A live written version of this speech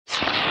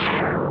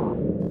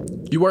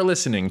You are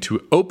listening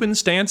to Open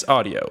Stance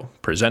Audio,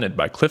 presented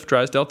by Cliff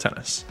Drysdale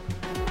Tennis.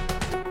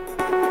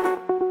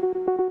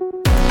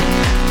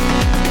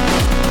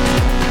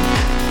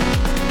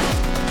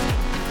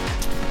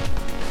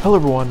 Hello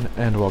everyone,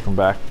 and welcome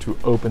back to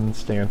Open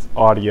Stance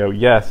Audio.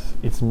 Yes,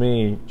 it's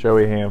me,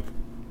 Joey Hamp,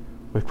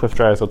 with Cliff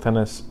Drysdale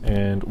Tennis,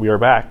 and we are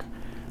back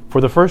for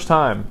the first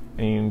time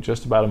in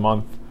just about a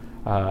month.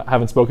 I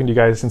haven't spoken to you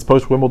guys since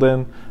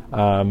post-Wimbledon.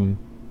 Don't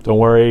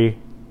worry,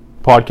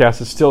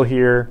 podcast is still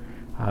here.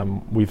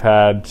 We've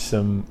had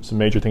some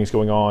major things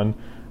going on,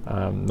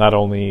 not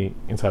only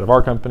inside of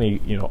our company,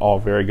 all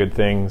very good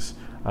things,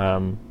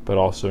 but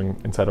also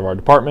inside of our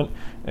department.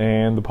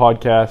 And the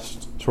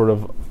podcast sort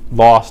of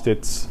lost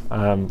its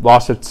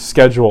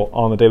schedule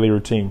on the daily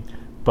routine.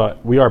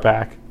 But we are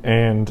back,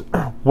 and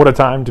what a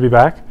time to be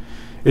back.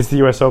 It's the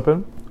U.S.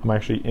 Open. I'm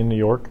actually in New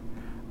York,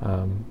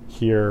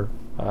 here,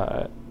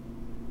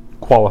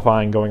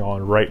 qualifying going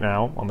on right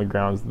now on the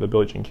grounds of the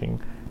Billie Jean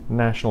King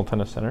National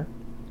Tennis Center.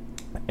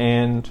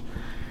 And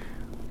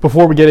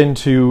before we get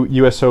into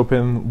U.S.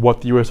 Open,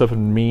 what the U.S.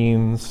 Open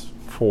means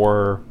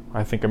for,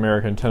 I think,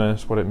 American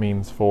tennis, what it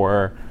means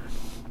for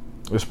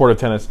the sport of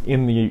tennis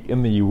in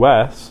the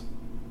U.S.,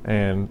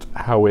 and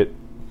how it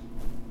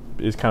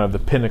is kind of the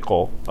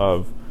pinnacle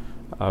of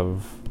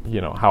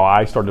how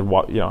I started,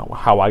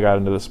 how I got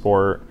into the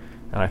sport,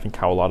 and I think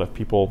how a lot of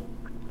people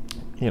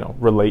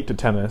relate to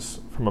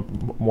tennis from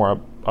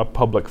a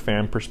public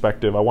fan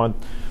perspective. I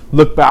want to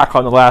look back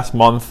on the last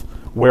month.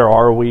 Where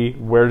are we?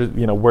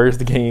 Where's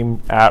the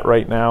game at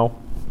right now?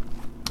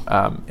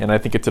 And I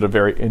think it's at a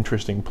very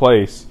interesting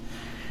place.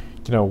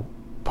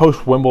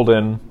 Post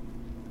Wimbledon,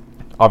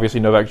 obviously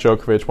Novak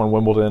Djokovic won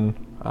Wimbledon.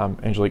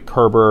 Angelique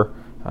Kerber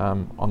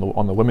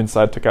on the women's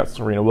side took out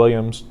Serena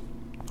Williams,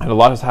 and a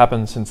lot has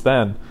happened since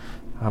then.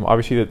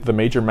 Obviously, the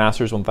major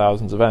Masters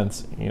 1000s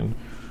events in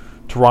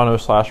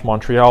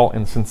Toronto/Montreal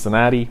and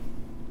Cincinnati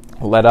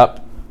led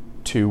up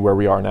to where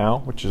we are now,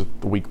 which is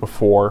the week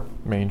before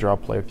main draw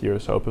play at the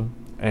U.S. Open.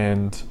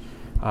 And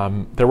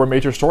there were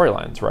major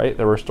storylines, right?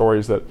 There were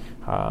stories that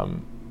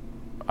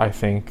I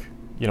think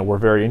were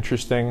very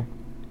interesting.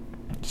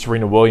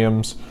 Serena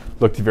Williams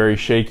looked very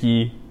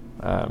shaky.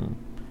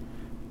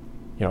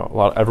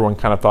 Everyone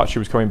kind of thought she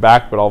was coming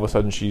back, but all of a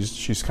sudden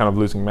she's kind of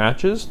losing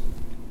matches.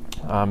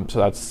 So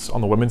that's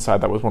on the women's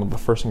side. That was one of the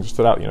first things that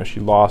stood out.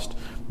 She lost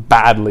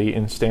badly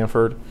in San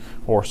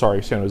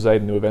Jose,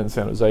 the new event in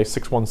San Jose,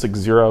 6-1,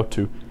 6-0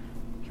 to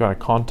Johanna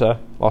Konta.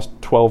 Lost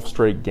 12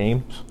 straight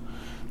games.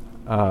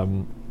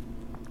 And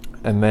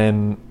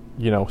then,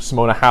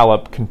 Simona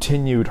Halep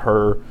continued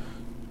her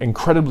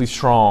incredibly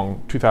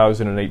strong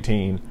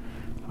 2018.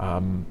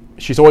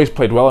 She's always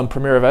played well in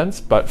premier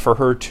events, but for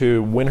her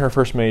to win her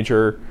first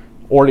major,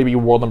 already be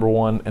world number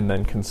one, and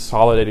then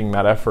consolidating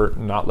that effort,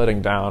 not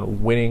letting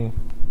down, winning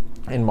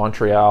in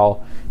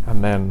Montreal,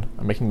 and then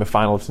making the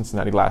final of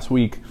Cincinnati last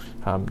week.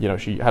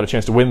 She had a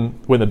chance to win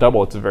the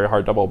double. It's a very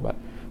hard double, but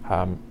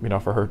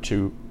for her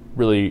to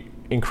really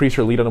increase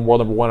her lead on world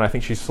number one, I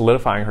think she's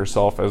solidifying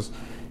herself as,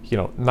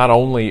 not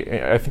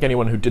only, I think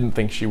anyone who didn't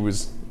think she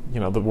was,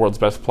 the world's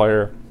best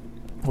player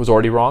was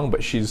already wrong,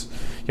 but she's,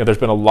 there's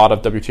been a lot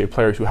of WTA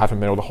players who haven't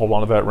been able to hold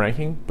on to that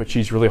ranking, but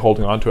she's really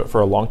holding on to it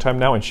for a long time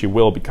now, and she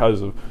will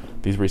because of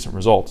these recent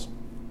results.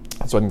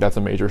 So I think that's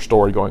a major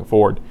story going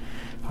forward.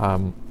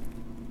 And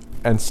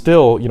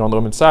still, on the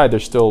women's side,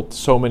 there's still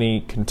so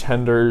many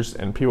contenders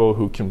and people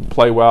who can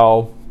play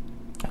well.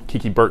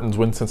 Kiki Bertens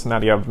wins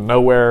Cincinnati out of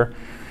nowhere.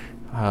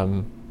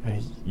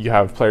 You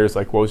have players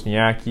like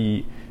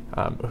Wozniacki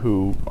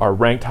who are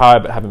ranked high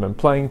but haven't been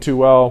playing too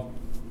well.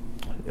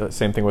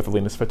 Same thing with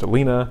Alina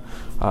Svitolina.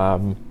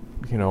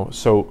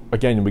 So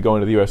again, we go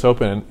into the U.S.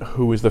 Open, and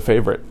who is the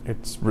favorite?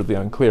 It's really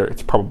unclear.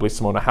 It's probably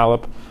Simona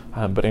Halep,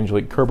 but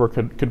Angelique Kerber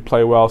could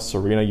play well.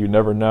 Serena, you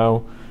never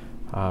know.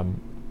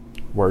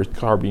 Where's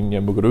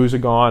Carbinia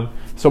Muguruza gone?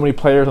 So many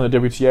players on the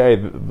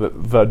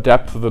WTA. The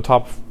depth of the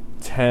top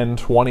 10,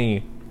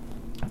 20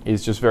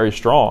 is just very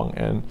strong,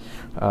 and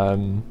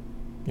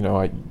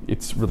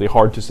it's really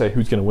hard to say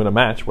who's going to win a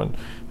match when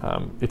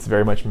it's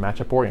very much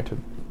matchup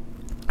oriented.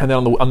 And then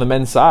on the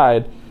men's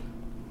side,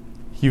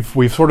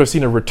 we've sort of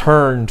seen a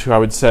return to, I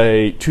would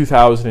say,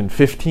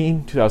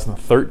 2015,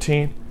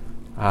 2013,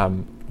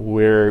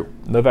 where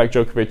Novak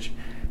Djokovic,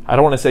 I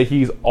don't want to say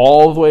he's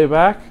all the way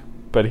back,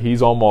 but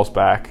he's almost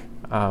back.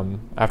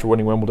 After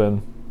winning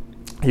Wimbledon,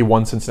 he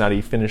won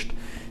Cincinnati, finished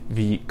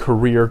the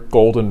career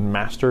Golden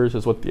Masters,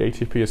 is what the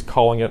ATP is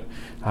calling it.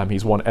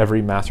 He's won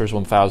every Masters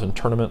 1000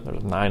 tournament.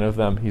 There's 9 of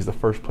them. He's the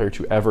first player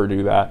to ever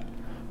do that.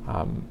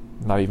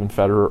 Not even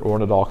Federer or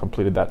Nadal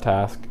completed that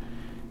task.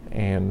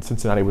 And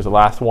Cincinnati was the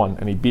last one,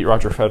 and he beat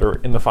Roger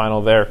Federer in the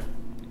final there.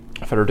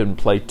 Federer didn't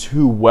play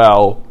too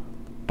well,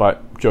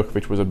 but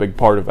Djokovic was a big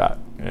part of that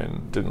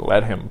and didn't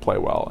let him play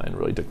well and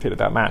really dictated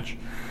that match.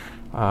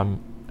 And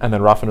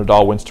then Rafa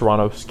Nadal wins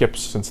Toronto, skips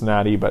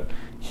Cincinnati, but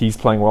he's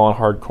playing well on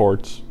hard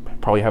courts,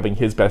 probably having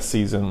his best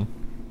season.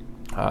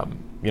 I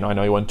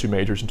know he won 2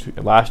 majors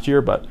last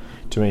year, but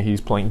to me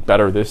he's playing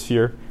better this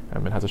year.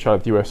 and has a shot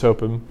at the U.S.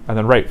 Open. And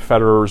then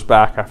Federer's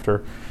back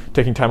after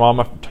taking time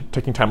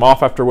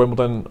off after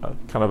Wimbledon,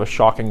 kind of a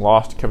shocking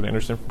loss to Kevin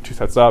Anderson from 2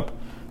 sets up.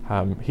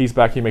 He's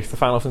back. He makes the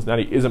final.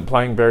 Cincinnati isn't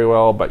playing very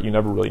well, but you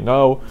never really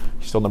know.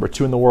 He's still number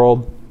 2 in the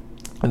world.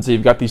 And so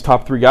you've got these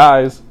top 3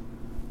 guys,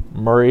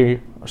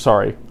 Nadal,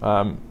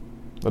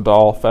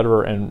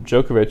 Federer, and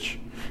Djokovic,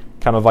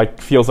 kind of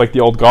like feels like the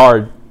old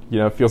guard.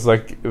 Feels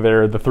like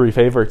they're the 3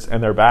 favorites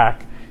and they're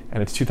back.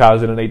 And it's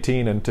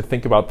 2018, and to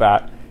think about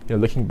that,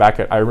 looking back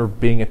I remember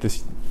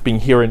being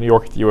here in New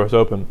York at the U.S.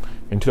 Open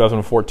in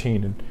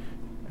 2014,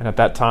 and at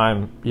that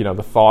time,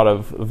 the thought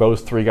of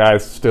those 3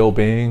 guys still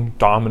being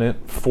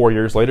dominant 4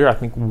 years later, I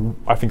think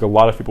a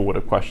lot of people would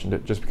have questioned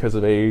it just because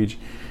of age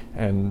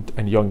and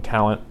young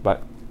talent.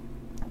 But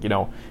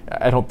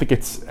I don't think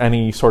it's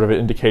any sort of an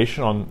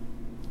indication on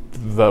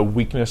the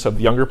weakness of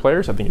the younger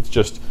players. I think it's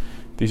just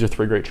these are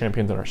 3 great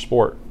champions in our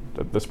sport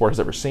that the sport has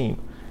ever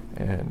seen.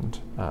 And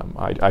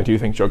I do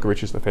think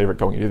Djokovic is the favorite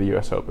going into the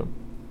U.S. Open.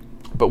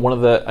 But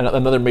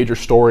another major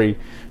story,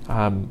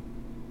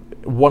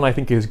 one I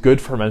think is good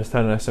for men's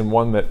tennis, and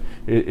one that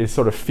is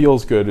sort of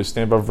feels good, is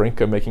Stan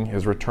Wawrinka making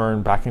his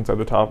return back inside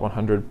the top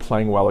 100,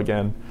 playing well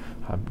again.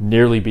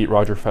 Nearly beat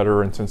Roger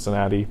Federer in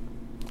Cincinnati.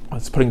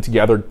 It's putting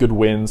together good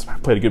wins.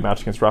 Played a good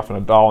match against Rafa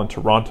Nadal in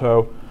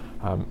Toronto.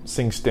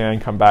 Seeing Stan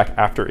come back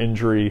after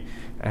injury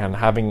and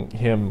having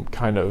him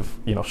kind of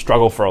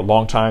struggle for a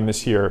long time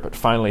this year, but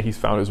finally he's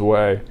found his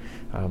way.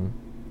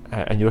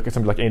 And you look at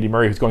somebody like Andy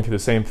Murray, who's going through the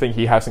same thing.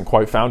 He hasn't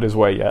quite found his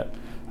way yet.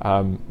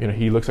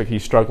 He looks like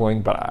he's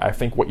struggling, but I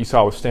think what you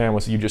saw with Stan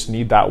was you just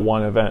need that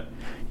one event.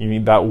 You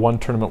need that one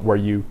tournament where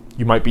you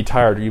might be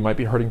tired or you might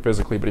be hurting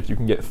physically, but if you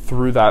can get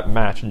through that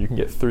match and you can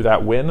get through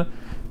that win,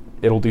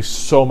 it'll do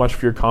so much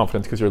for your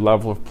confidence because your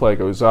level of play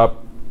goes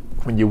up.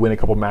 When you win a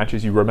couple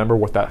matches, you remember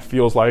what that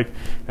feels like,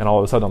 and all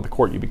of a sudden on the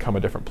court you become a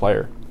different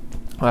player.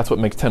 And that's what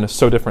makes tennis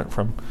so different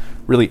from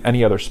really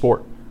any other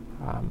sport.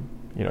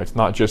 It's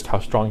not just how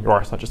strong you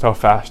are, it's not just how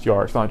fast you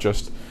are, it's not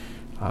just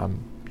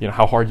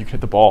how hard you can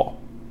hit the ball.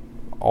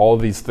 All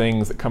of these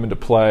things that come into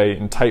play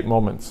in tight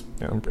moments,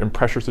 in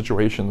pressure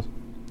situations,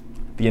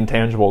 the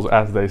intangibles,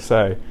 as they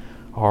say,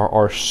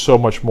 are so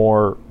much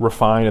more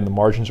refined, and the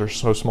margins are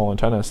so small in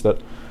tennis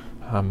that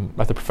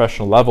at the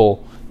professional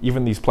level,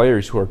 even these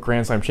players who are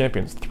Grand Slam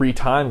champions,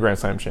 3-time Grand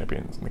Slam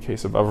champions, in the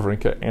case of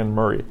Wawrinka and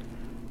Murray,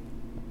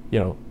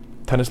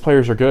 tennis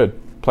players are good.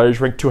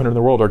 Players ranked 200 in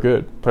the world are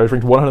good. Players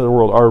ranked 100 in the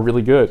world are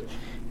really good.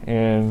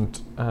 And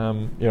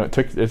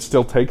it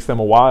still takes them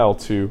a while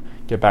to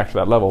get back to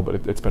that level,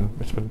 but it's been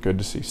good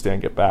to see Stan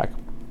get back.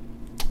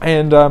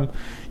 And those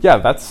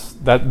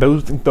are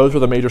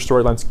the major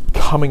storylines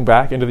coming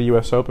back into the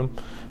U.S. Open.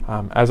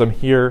 As I'm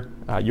here,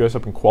 U.S.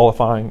 Open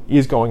qualifying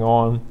is going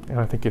on,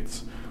 and I think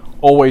it's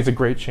always a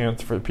great chance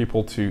for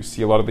people to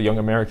see a lot of the young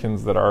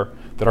Americans that are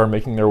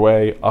making their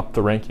way up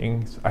the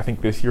rankings. I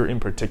think this year in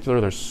particular,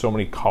 there's so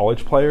many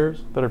college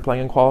players that are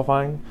playing in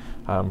qualifying.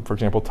 For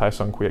example,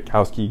 Tyson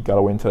Kwiatkowski got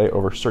a win today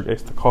over Sergei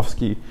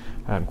Stakhovsky.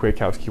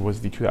 Kwiatkowski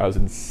was the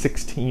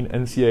 2016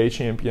 NCAA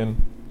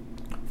champion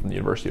from the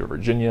University of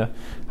Virginia.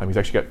 He's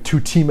actually got 2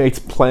 teammates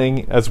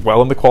playing as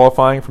well in the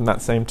qualifying from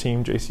that same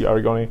team, JC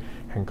Aragoni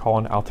and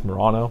Colin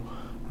Altamirano.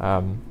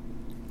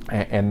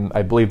 And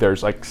I believe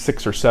there's like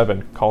 6 or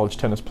 7 college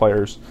tennis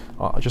players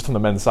just on the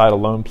men's side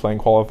alone playing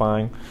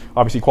qualifying.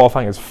 Obviously,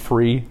 qualifying is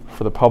free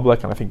for the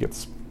public, and I think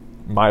it's,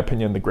 in my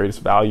opinion, the greatest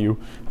value.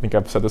 I think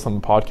I've said this on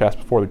the podcast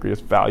before, the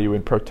greatest value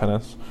in pro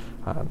tennis.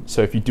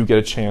 So if you do get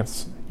a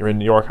chance, you're in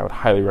New York, I would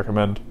highly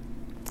recommend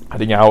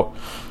heading out.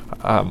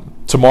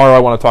 Tomorrow I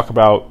want to talk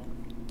about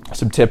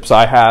some tips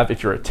I have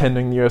if you're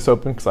attending the U.S.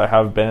 Open, because I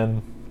have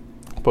been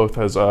both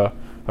as a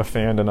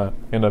fan and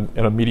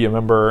a media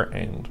member,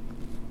 and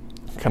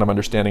kind of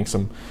understanding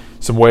some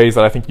ways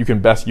that I think you can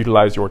best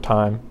utilize your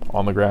time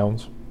on the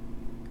grounds.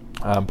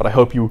 But I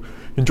hope you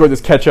enjoyed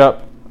this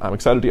catch-up. I'm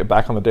excited to get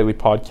back on the daily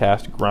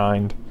podcast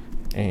grind,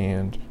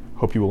 and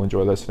hope you will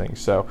enjoy listening.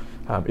 So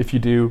if you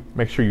do,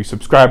 make sure you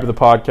subscribe to the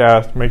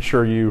podcast. Make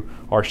sure you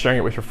are sharing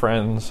it with your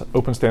friends.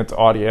 Open Stance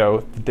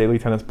Audio, the Daily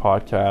Tennis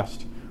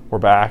Podcast. We're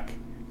back,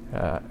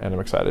 and I'm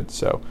excited.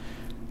 So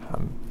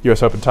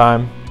U.S. Open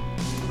time,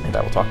 and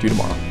I will talk to you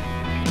tomorrow.